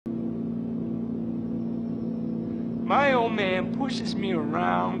My old man pushes me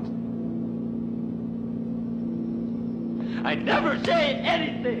around. I never say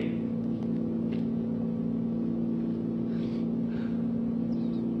anything.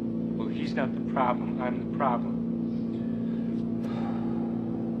 Well, he's not the problem. I'm the problem.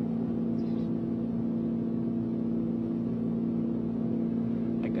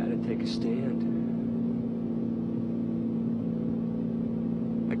 I gotta take a stand.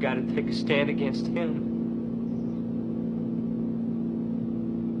 I gotta take a stand against him.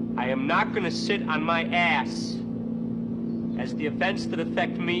 I am not gonna sit on my ass as the events that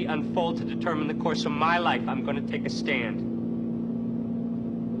affect me unfold to determine the course of my life. I'm gonna take a stand.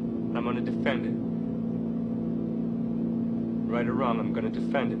 I'm gonna defend it. Right or wrong, I'm gonna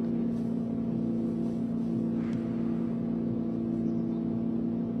defend it.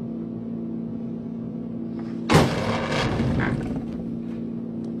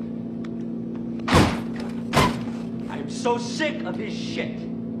 I'm so sick of his shit.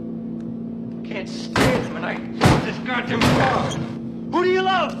 Can't stand him, and I hate this goddamn car. Who do you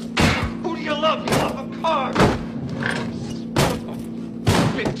love? Who do you love? You love a car.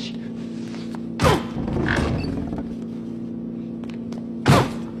 Bitch.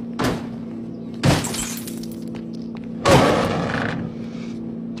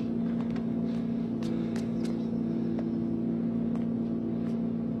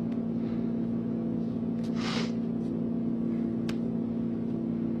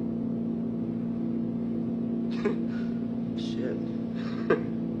 Shit.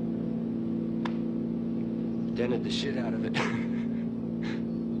 Dented the shit out of it.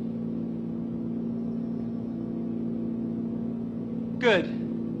 Good.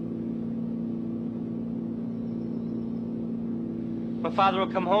 My father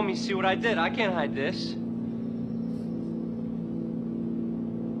will come home, you see what I did. I can't hide this.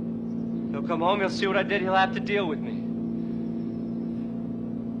 He'll come home, he'll see what I did, he'll have to deal with me.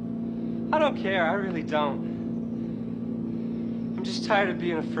 I don't care, I really don't. I'm just tired of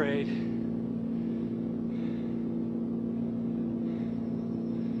being afraid.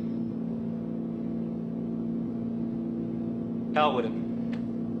 Hell with him.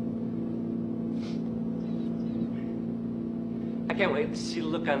 I can't wait to see the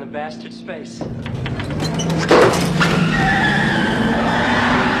look on the bastard's face.